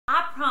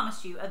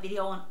promised you a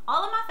video on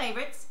all of my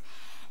favorites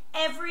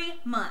every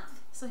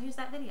month. So here's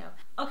that video.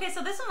 Okay,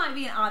 so this one might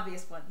be an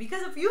obvious one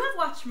because if you have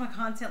watched my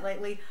content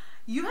lately,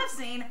 you have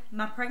seen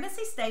my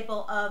pregnancy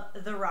staple of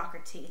the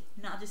rocker tee.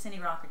 Not just any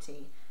rocker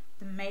tee,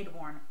 the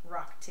maid-worn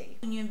rocker tee.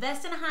 When you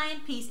invest in a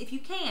high-end piece, if you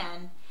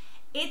can,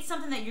 it's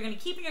something that you're going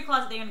to keep in your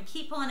closet, that you're going to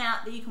keep pulling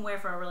out, that you can wear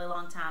for a really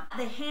long time.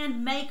 They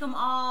hand make them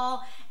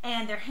all,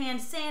 and they're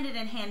hand sanded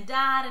and hand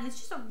dyed, and it's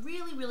just a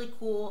really, really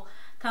cool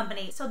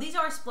company. So these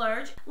are a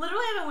splurge.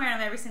 Literally, I've been wearing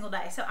them every single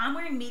day. So I'm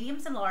wearing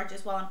mediums and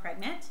larges while I'm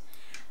pregnant,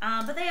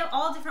 but they have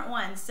all different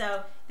ones.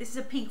 So this is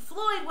a Pink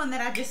Floyd one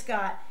that I just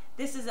got.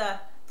 This is the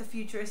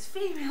Futurist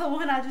female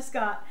one I just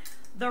got.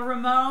 The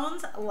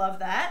Ramones, love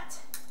that.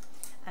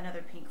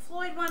 Another Pink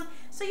Floyd one.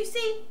 So you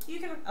see, you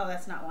can, oh,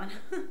 that's not one.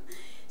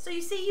 So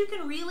you see, you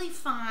can really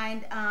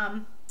find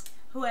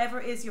whoever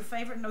is your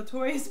favorite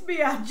Notorious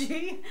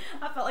B.I.G.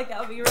 I felt like that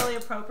would be really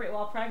appropriate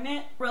while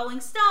pregnant.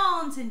 Rolling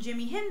Stones and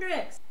Jimi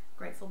Hendrix,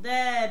 Grateful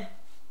Dead,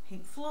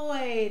 Pink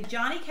Floyd,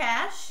 Johnny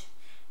Cash,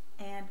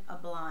 and a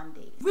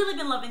Blondie. Really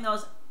been loving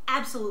those.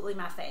 Absolutely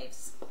my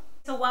faves.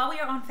 So while we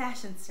are on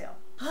fashion still,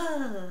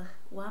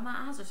 why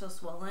my eyes are so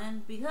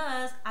swollen?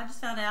 Because I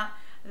just found out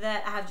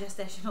that I have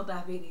gestational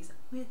diabetes,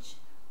 which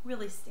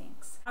really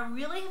stinks. I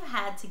really have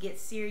had to get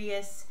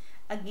serious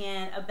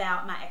again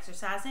about my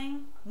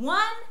exercising.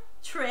 One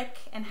trick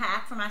and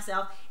hack for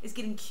myself is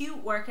getting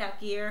cute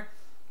workout gear,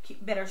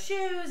 better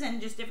shoes,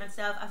 and just different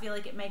stuff. I feel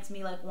like it makes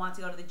me like want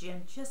to go to the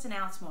gym just an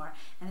ounce more.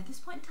 And at this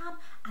point in time,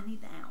 I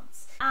need the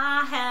ounce.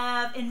 I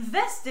have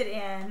invested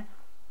in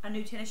a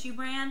new tennis shoe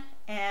brand,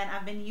 and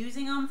I've been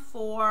using them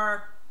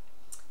for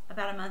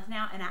about a month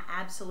now, and I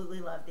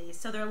absolutely love these.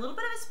 So they're a little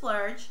bit of a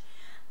splurge.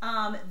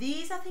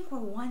 These I think were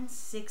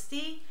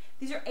 $160.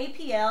 These are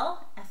APL,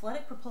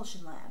 Athletic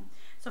Propulsion Lab.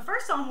 So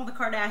first saw them on the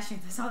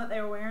Kardashians. I saw that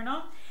they were wearing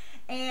them,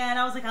 and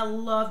I was like, I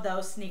love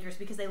those sneakers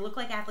because they look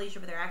like athleisure,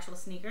 but they're actual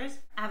sneakers.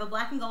 I have a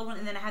black and gold one,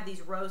 and then I have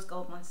these rose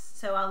gold ones.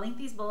 So I'll link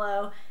these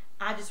below.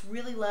 I just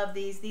really love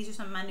these. These are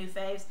some of my new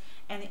faves,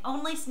 and the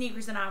only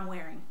sneakers that I'm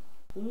wearing.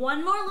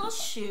 One more little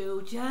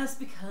shoe, just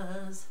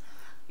because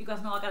you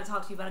guys know I gotta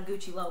talk to you about a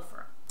Gucci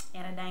loafer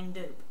and a dang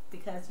dupe,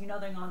 because you know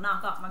they're gonna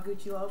knock off my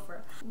Gucci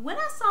loafer. When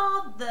I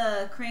saw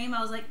the cream,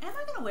 I was like, am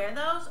I gonna wear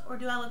those, or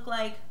do I look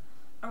like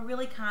a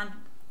really kind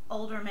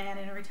older man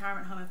in a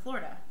retirement home in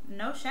Florida?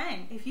 No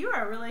shame. If you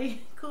are a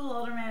really cool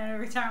older man in a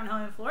retirement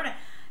home in Florida,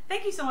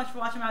 thank you so much for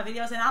watching my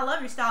videos, and I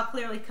love your style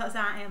clearly because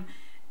I am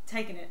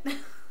taking it.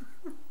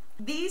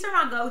 These are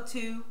my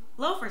go-to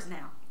loafers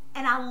now.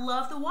 And I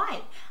love the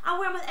white. I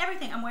wear them with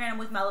everything. I'm wearing them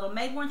with my little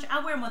maid-worn.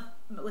 I wear them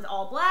with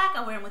all black.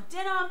 I wear them with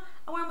denim.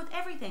 I wear them with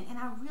everything. And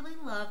I really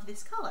love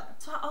this color.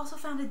 So I also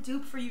found a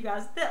dupe for you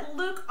guys that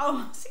look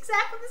almost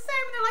exactly the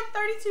same.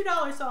 They're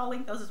like $32, so I'll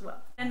link those as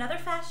well. Another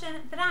fashion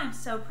that I'm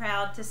so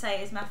proud to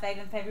say is my fave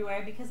in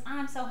February because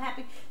I'm so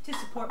happy to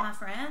support my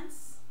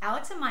friends.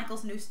 Alex and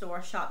Michael's new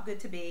store, Shop Good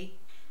to Be.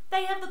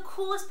 They have the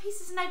coolest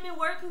pieces, and they've been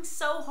working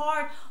so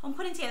hard on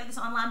putting together this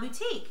online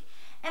boutique.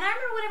 And I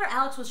remember whenever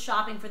Alex was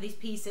shopping for these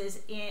pieces,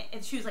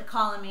 and she was like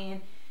calling me,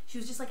 and she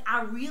was just like,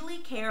 I really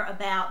care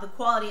about the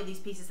quality of these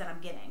pieces that I'm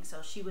getting.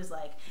 So she was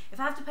like, if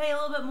I have to pay a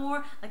little bit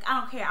more, like, I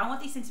don't care. I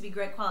want these things to be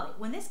great quality.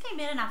 When this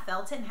came in and I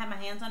felt it and had my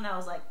hands on it, I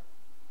was like,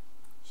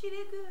 she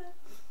did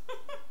good.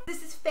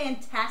 This is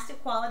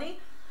fantastic quality.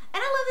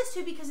 And I love this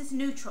too because it's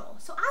neutral.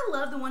 So I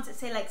love the ones that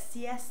say like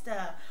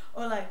Siesta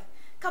or like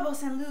Cabo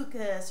San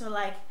Lucas or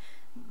like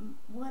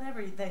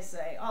whatever they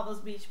say, all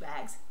those beach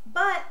bags.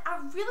 But I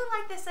really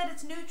like this that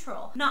it's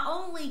neutral. Not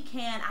only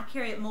can I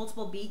carry it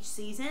multiple beach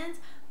seasons,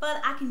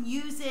 but I can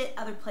use it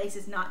other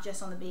places, not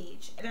just on the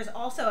beach. There's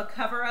also a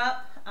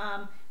cover-up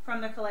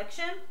from the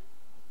collection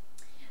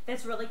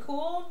that's really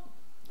cool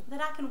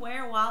that I can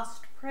wear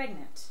whilst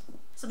pregnant.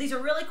 So these are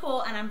really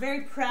cool, and I'm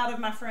very proud of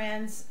my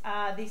friends.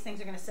 These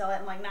things are going to sell out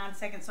in like 9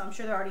 seconds, so I'm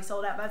sure they're already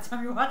sold out by the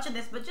time you're watching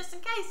this, but just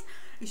in case,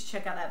 you should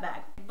check out that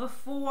bag.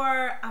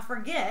 Before I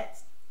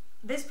forget,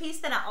 this piece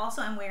that I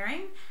also am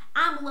wearing,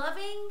 I'm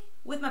loving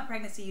with my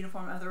pregnancy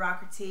uniform of the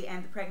rocker tee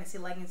and the pregnancy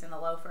leggings and the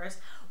loafers,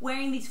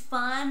 wearing these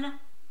fun,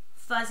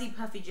 fuzzy,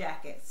 puffy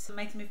jackets. It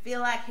makes me feel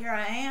like here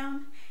I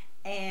am,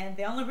 and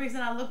the only reason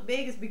I look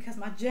big is because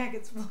my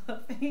jacket's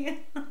fluffy.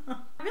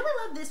 I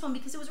really love this one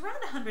because it was around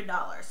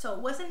 $100, so it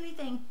wasn't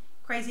anything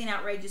crazy and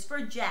outrageous for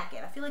a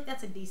jacket. I feel like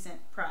that's a decent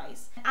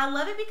price. I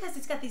love it because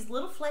it's got these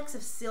little flecks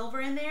of silver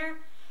in there.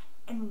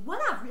 And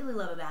what I really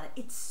love about it,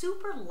 it's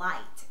super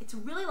light. It's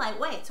really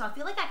lightweight, so I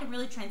feel like I can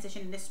really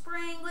transition into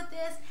spring with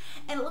this.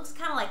 And it looks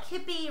kind of like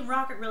hippie, and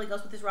rocker really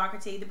goes with this rocker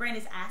tee. The brand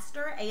is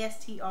Astor,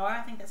 A-S-T-R,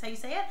 I think that's how you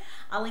say it.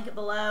 I'll link it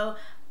below.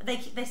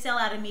 They sell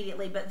out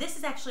immediately, but this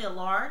is actually a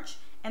large,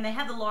 and they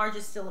have the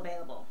largest still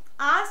available.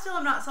 I still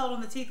am not sold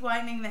on the teeth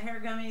whitening, the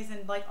hair gummies,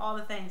 and like all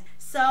the things.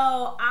 So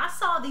I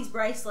saw these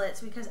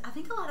bracelets because I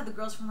think a lot of the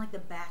girls from like The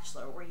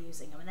Bachelor were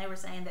using them, and they were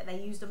saying that they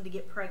used them to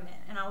get pregnant,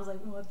 and I was like,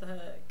 what the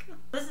heck?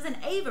 This is an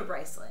Ava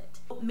bracelet.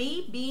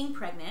 Me being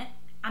pregnant,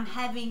 I'm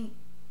having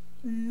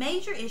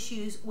major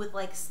issues with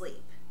like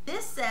sleep.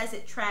 This says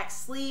it tracks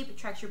sleep, it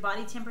tracks your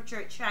body temperature,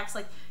 it tracks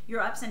like your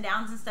ups and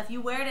downs and stuff.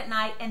 You wear it at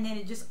night and then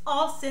it just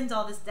all sends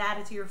all this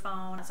data to your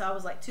phone. So I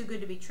was like, too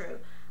good to be true.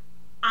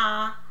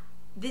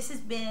 This has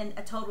been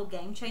a total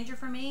game changer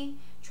for me,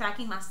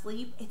 tracking my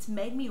sleep. It's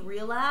made me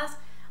realize,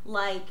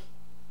 like,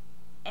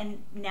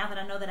 and now that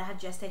I know that I have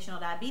gestational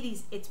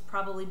diabetes, it's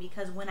probably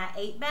because when I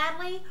ate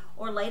badly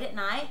or late at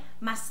night,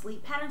 my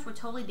sleep patterns were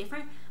totally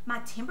different. My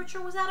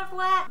temperature was out of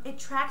whack. It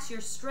tracks your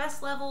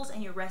stress levels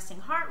and your resting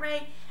heart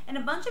rate and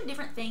a bunch of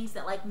different things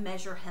that like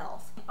measure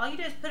health. All you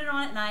do is put it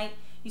on at night,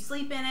 you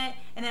sleep in it,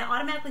 and then it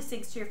automatically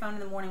syncs to your phone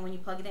in the morning when you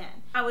plug it in.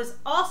 I was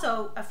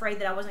also afraid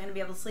that I wasn't gonna be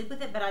able to sleep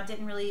with it, but I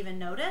didn't really even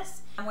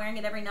notice. I'm wearing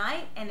it every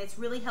night and it's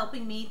really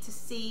helping me to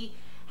see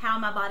how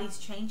my body's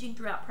changing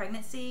throughout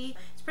pregnancy.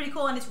 It's pretty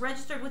cool, and it's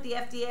registered with the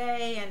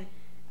FDA, and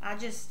I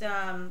just,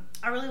 I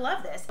really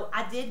love this. So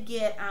I did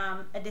get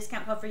a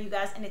discount code for you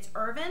guys, and it's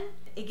Ervin.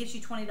 It gives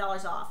you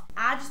 $20 off.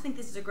 I just think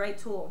this is a great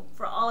tool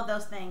for all of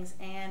those things,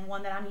 and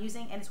one that I'm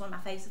using, and it's one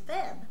of my faves of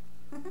Feb.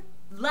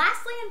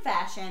 Lastly, in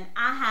fashion,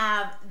 I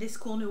have this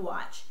cool new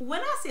watch.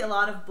 When I see a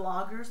lot of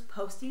bloggers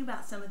posting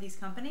about some of these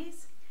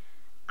companies,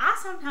 I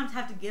sometimes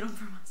have to get them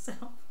for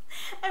myself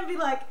and be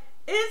like,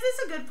 is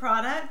this a good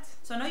product?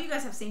 So I know you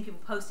guys have seen people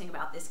posting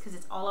about this because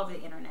it's all over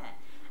the internet.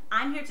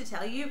 I'm here to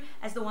tell you,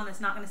 as the one that's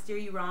not going to steer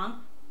you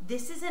wrong,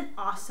 this is an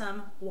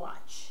awesome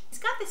watch. It's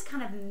got this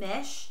kind of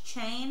mesh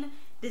chain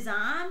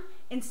design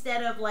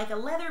instead of like a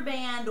leather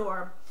band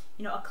or,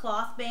 you know, a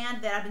cloth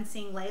band that I've been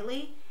seeing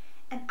lately.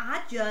 And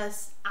I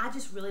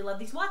just really love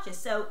these watches.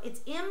 So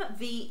it's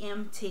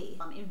MVMT,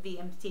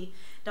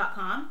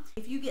 MVMT.com.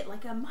 If you get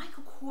like a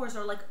Michael Kors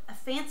or like a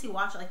fancy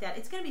watch like that,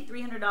 it's going to be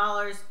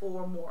 $300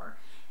 or more.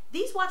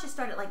 These watches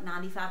start at like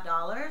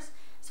 $95,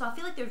 so I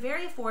feel like they're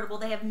very affordable.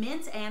 They have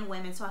men's and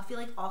women's, so I feel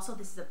like also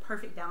this is a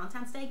perfect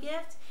Valentine's Day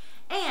gift.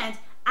 And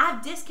I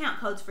have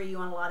discount codes for you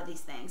on a lot of these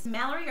things.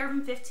 Mallory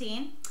Ervin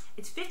 15,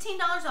 it's $15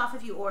 off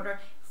if you order,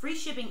 free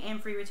shipping and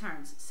free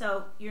returns.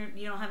 So you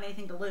don't have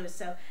anything to lose.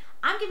 So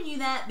I'm giving you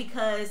that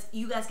because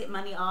you guys get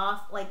money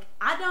off. Like,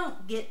 I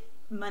don't get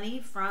money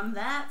from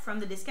that,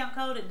 from the discount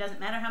code. It doesn't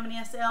matter how many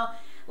I sell.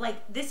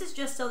 Like, this is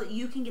just so that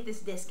you can get this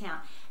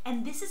discount.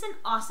 And this is an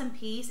awesome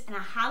piece, and I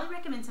highly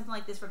recommend something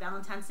like this for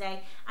Valentine's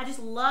Day. I just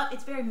love,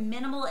 it's very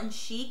minimal and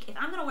chic. If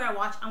I'm gonna wear a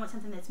watch, I want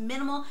something that's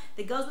minimal,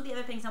 that goes with the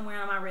other things I'm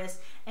wearing on my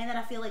wrist, and that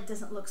I feel like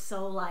doesn't look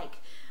so like,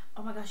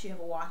 oh my gosh, you have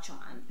a watch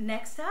on.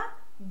 Next up,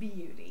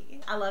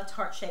 beauty. I love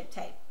heart-shaped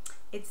tape.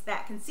 It's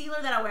that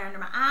concealer that I wear under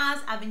my eyes.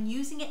 I've been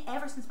using it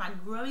ever since my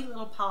grubby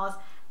little paws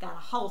got a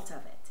hold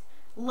of it.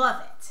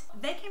 Love it.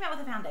 They came out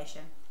with a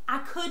foundation. I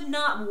could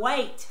not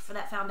wait for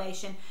that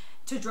foundation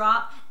to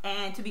drop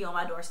and to be on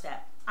my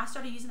doorstep. I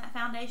started using that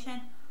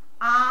foundation.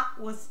 I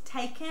was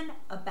taken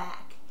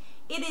aback.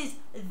 It is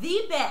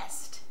the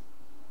best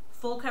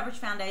full coverage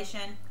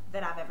foundation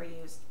that I've ever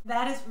used.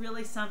 That is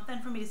really something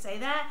for me to say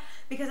that,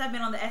 because I've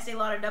been on the Estee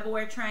Lauder Double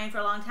Wear train for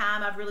a long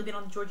time. I've really been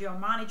on the Giorgio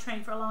Armani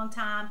train for a long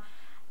time.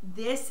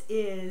 This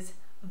is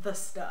the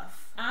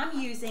stuff. I'm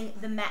using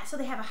the matte, so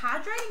they have a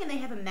hydrating and they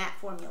have a matte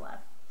formula.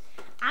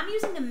 I'm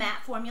using the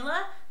matte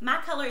formula. My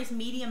color is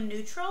medium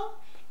neutral,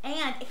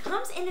 and it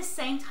comes in the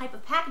same type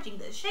of packaging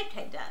that the Shape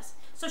Tape does.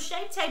 So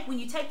Shape Tape, when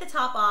you take the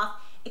top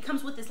off, it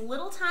comes with this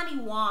little tiny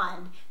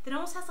wand that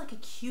almost has like a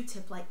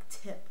Q-tip-like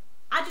tip.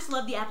 I just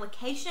love the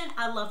application.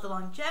 I love the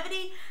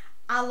longevity.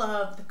 I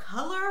love the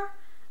color.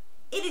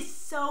 It is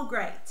so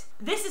great.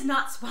 This is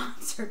not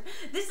sponsored.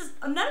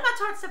 None of my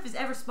Tarte stuff is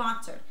ever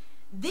sponsored.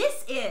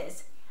 This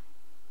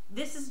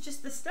is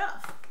just the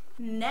stuff.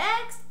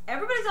 Next,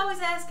 everybody's always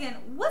asking,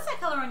 what's that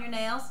color on your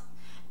nails?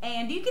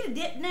 And do you get a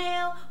dip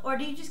nail, or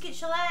do you just get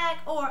shellac?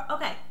 Or,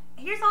 okay,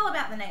 here's all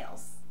about the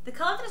nails. The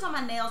color that is on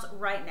my nails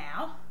right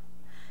now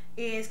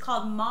is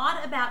called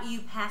Mod About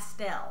You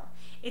Pastel.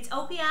 It's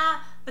OPI,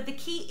 but the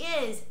key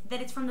is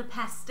that it's from the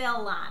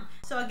Pastel line.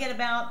 So I get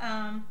about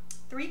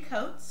 3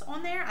 coats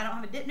on there. I don't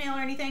have a dip nail or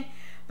anything.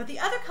 But the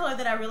other color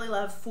that I really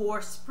love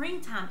for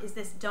springtime is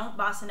this Don't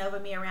Bossa Nova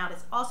Me Around.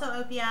 It's also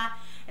OPI,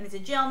 and it's a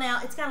gel nail.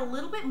 It's got a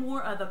little bit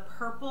more of a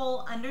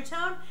purple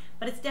undertone,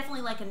 but it's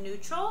definitely like a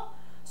neutral.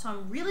 So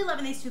I'm really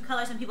loving these 2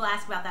 colors, and people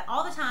ask about that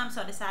all the time,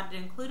 so I decided to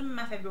include them in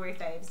my February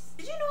faves.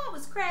 Did you know I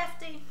was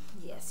crafty?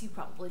 Yes, you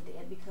probably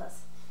did,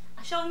 because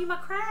I'm showing you my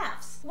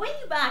crafts. When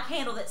you buy a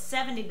candle that's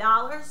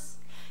 $70,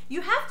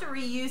 you have to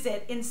reuse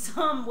it in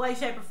some way,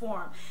 shape, or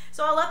form.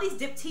 So I love these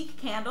diptyque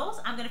candles.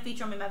 I'm gonna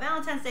feature them in my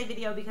Valentine's Day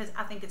video because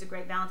I think it's a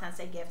great Valentine's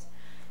Day gift.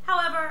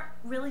 However,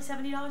 really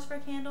 $70 for a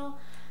candle?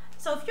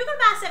 So if you're gonna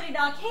buy a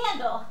 $70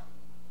 candle,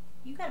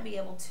 you gotta be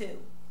able to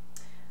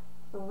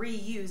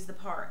reuse the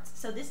parts.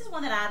 So this is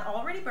one that I had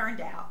already burned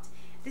out.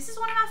 This is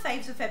one of my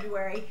faves of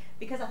February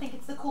because I think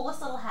it's the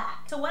coolest little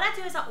hack. So what I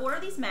do is I order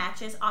these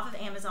matches off of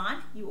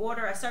Amazon. You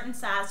order a certain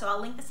size, so I'll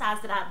link the size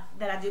that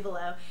I do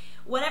below.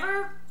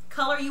 Whatever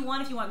color you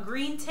want, if you want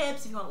green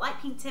tips, if you want light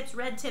pink tips,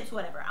 red tips,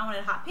 whatever. I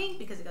wanted hot pink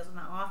because it goes with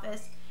my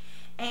office.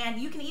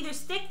 And you can either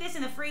stick this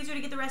in the freezer to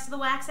get the rest of the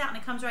wax out and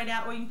it comes right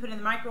out, or you can put it in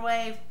the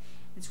microwave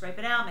and scrape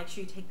it out. Make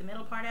sure you take the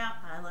middle part out.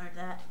 I learned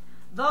that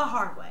the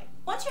hard way.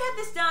 Once you have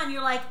this done,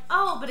 you're like,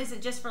 oh, but is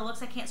it just for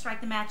looks? I can't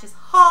strike the matches.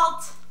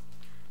 Halt!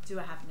 Do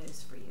I have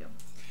news for you?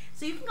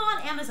 So you can go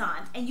on Amazon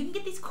and you can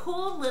get these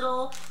cool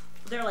little,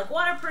 they're like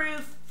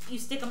waterproof, you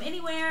stick them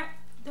anywhere,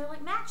 they're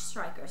like match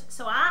strikers.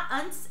 So I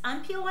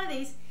unpeel one of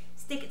these,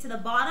 stick it to the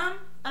bottom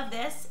of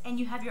this, and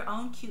you have your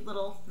own cute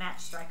little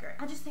match striker.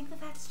 I just think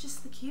that that's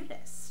just the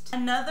cutest.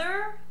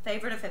 Another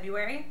favorite of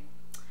February,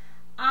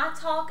 I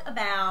talk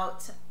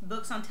about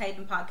books on tape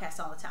and podcasts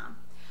all the time.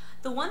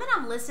 The one that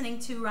I'm listening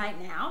to right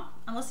now,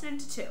 I'm listening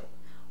to two.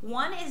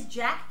 One is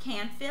Jack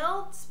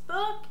Canfield's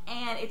book,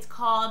 and it's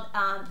called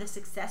The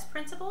Success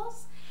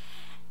Principles.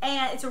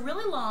 And it's a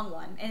really long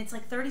one, and it's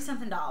like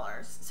 $30-something.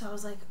 So I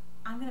was like,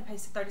 I'm gonna pay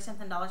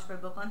 $30-something for a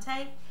book on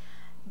tape.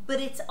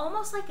 But it's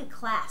almost like a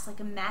class, like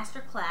a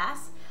master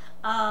class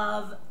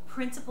of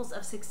principles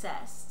of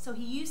success. So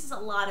he uses a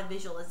lot of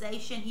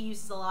visualization. He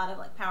uses a lot of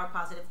like power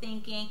positive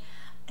thinking.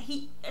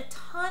 A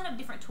ton of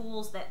different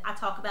tools that I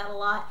talk about a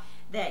lot,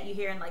 that you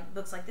hear in like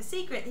books like The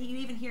Secret, that you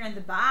even hear in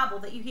the Bible,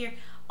 that you hear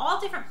all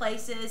different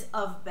places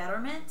of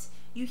betterment.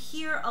 You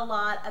hear a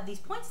lot of these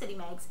points that he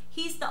makes.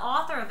 He's the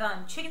author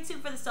of Chicken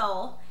Soup for the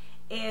Soul.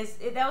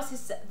 That was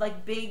his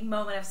like big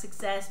moment of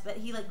success, but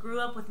he like grew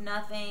up with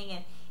nothing,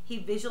 and he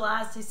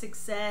visualized his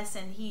success,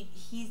 and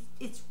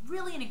it's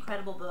really an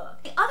incredible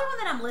book. The other one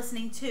that I'm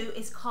listening to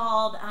is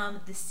called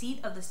The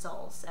Seat of the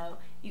Soul. So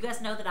you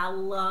guys know that I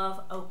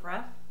love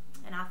Oprah,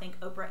 and I think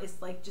Oprah is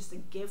like just a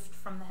gift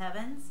from the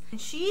heavens. And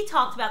she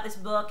talked about this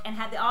book and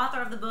had the author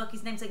of the book,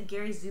 his name's like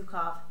Gary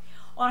Zukov,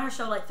 on her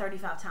show like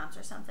 35 times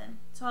or something.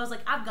 So I was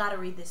like, I've got to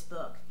read this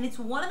book. And it's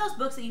one of those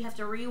books that you have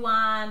to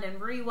rewind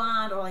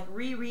or like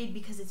reread,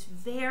 because it's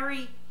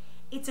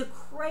a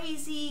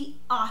crazy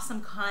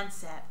awesome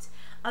concept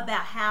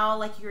about how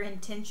like your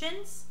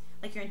intentions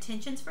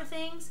for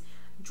things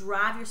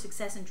drive your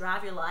success and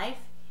drive your life.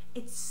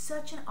 It's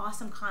such an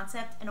awesome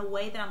concept, in a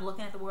way that I'm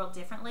looking at the world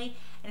differently,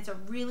 and it's a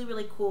really,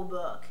 really cool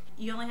book.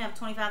 You only have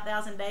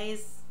 25,000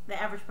 days,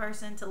 the average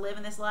person, to live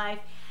in this life,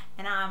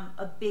 and I'm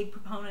a big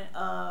proponent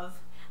of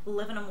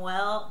living them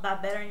well by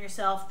bettering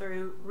yourself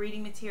through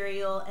reading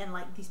material and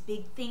like these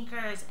big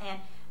thinkers,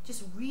 and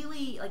just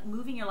really like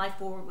moving your life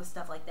forward with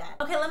stuff like that.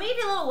 Okay, let me give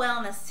you a little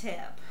wellness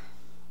tip.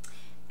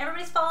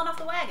 Everybody's falling off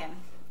the wagon,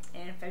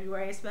 in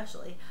February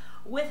especially,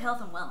 with health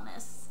and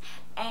wellness.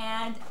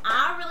 And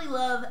I really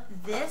love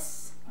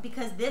this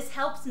because this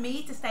helps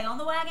me to stay on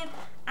the wagon.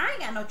 I ain't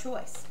got no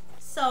choice.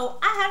 So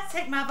I have to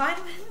take my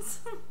vitamins.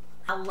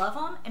 I love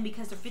them, and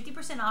because they're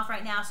 50% off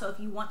right now, so if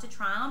you want to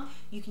try them,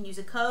 you can use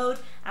a code.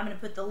 I'm going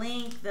to put the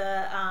link of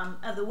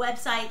the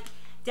website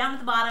down at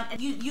the bottom. And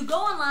you go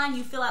online,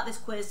 you fill out this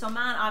quiz. So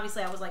mine,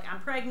 obviously, I was like, I'm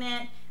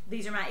pregnant.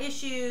 These are my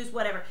issues,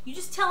 whatever. You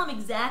just tell them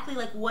exactly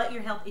like what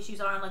your health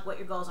issues are and like what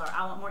your goals are.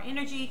 I want more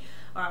energy,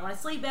 or I want to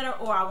sleep better,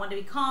 or I want to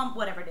be calm,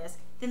 whatever it is.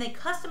 Then they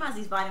customize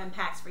these vitamin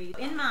packs for you.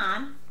 In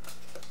mine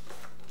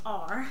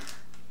are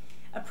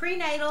a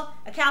prenatal,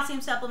 a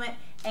calcium supplement,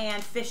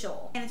 and fish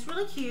oil. And it's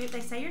really cute.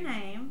 They say your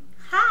name.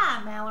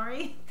 Hi,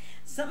 Mallory.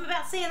 Something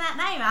about seeing that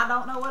name, I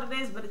don't know what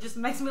it is, but it just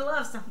makes me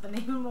love something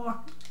even more,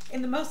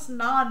 in the most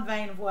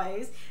non-vain of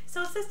ways.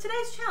 So it says,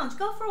 today's challenge,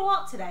 go for a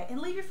walk today and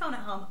leave your phone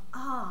at home.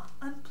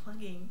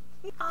 Unplugging.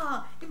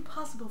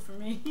 Impossible for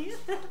me.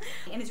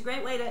 And it's a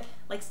great way to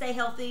like stay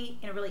healthy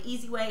in a really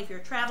easy way. If you're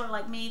a traveler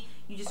like me,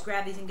 you just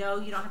grab these and go.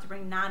 You don't have to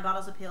bring 9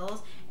 bottles of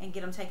pills and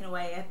get them taken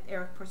away at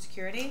airport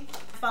security.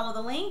 Follow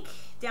the link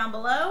down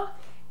below,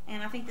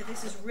 and I think that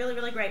this is really,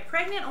 really great.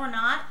 Pregnant or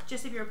not,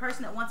 just if you're a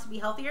person that wants to be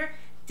healthier,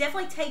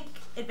 definitely take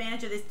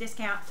advantage of this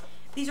discount.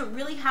 These are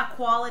really high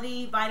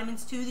quality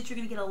vitamins too, that you're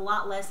gonna get a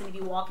lot less than if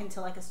you walk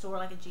into like a store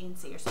like a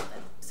GNC or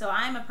something. So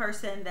I'm a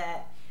person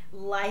that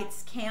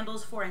lights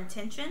candles for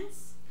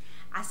intentions.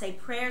 I say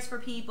prayers for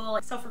people.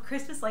 So for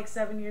Christmas like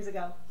 7 years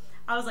ago,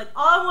 I was like,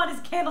 all I want is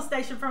a candle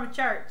station from a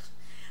church.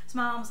 So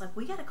my mom was like,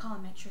 we gotta call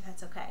and make sure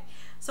that's okay.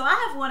 So I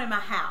have one in my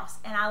house,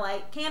 and I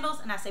light candles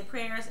and I say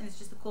prayers, and it's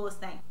just the coolest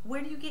thing.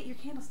 Where do you get your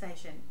candle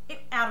station?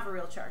 Out of a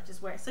real church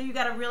is where. So you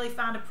gotta really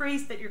find a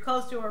priest that you're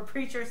close to, or a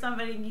preacher or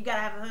somebody, and you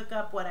gotta have a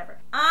hookup, whatever.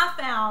 I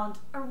found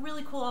a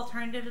really cool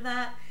alternative to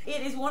that.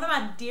 It is one of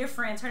my dear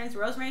friends. Her name's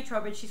Rosemary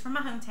Trowbridge. She's from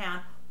my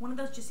hometown. One of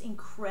those just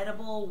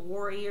incredible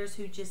warriors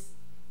who just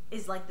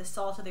is like the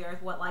salt of the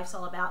earth, what life's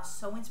all about.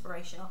 So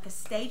inspirational. A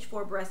stage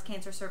 4 breast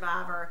cancer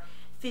survivor.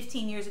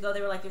 15 years ago,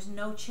 they were like, there's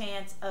no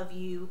chance of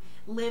you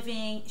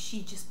living.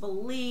 She just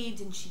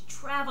believed, and she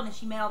traveled, and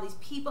she met all these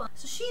people.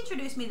 So she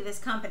introduced me to this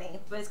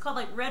company, but it's called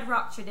like Red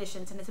Rock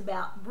Traditions, and it's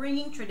about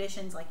bringing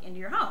traditions like into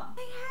your home.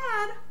 They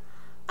had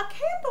a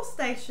candle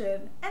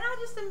station, and I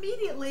just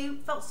immediately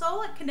felt so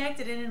like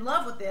connected and in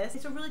love with this.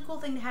 It's a really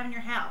cool thing to have in your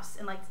house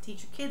and like to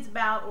teach your kids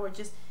about, or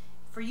just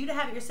for you to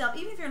have it yourself,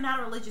 even if you're not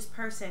a religious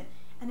person.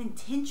 An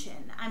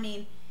intention. I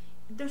mean,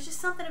 there's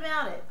just something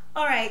about it.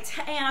 All right,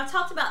 and I've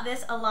talked about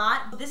this a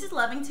lot. This is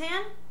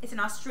Lovington. It's an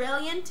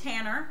Australian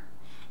tanner,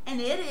 and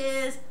it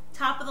is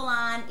top of the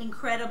line,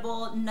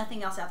 incredible,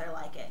 nothing else out there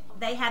like it.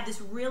 They have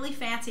this really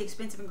fancy,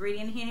 expensive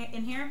ingredient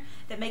in here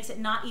that makes it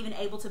not even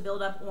able to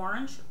build up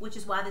orange, which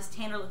is why this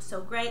tanner looks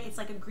so great. It's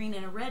like a green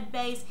and a red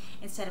base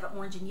instead of an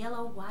orange and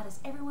yellow. Why does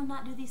everyone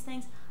not do these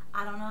things?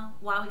 I don't know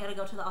why we gotta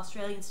go to the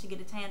Australians to get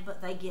a tan,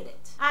 but they get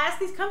it. I ask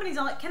these companies,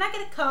 I'm like, can I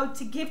get a code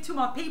to give to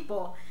my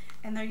people?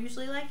 And they're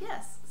usually like,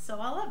 yes. So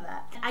I love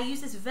that. I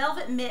use this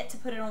velvet mitt to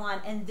put it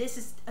on, and this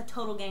is a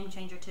total game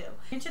changer too.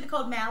 Enter the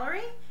code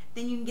Mallory,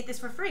 then you can get this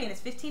for free, and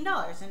it's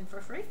 $15 and for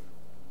free.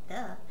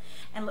 Duh.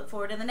 And look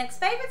forward to the next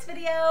favorites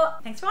video.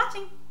 Thanks for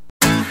watching.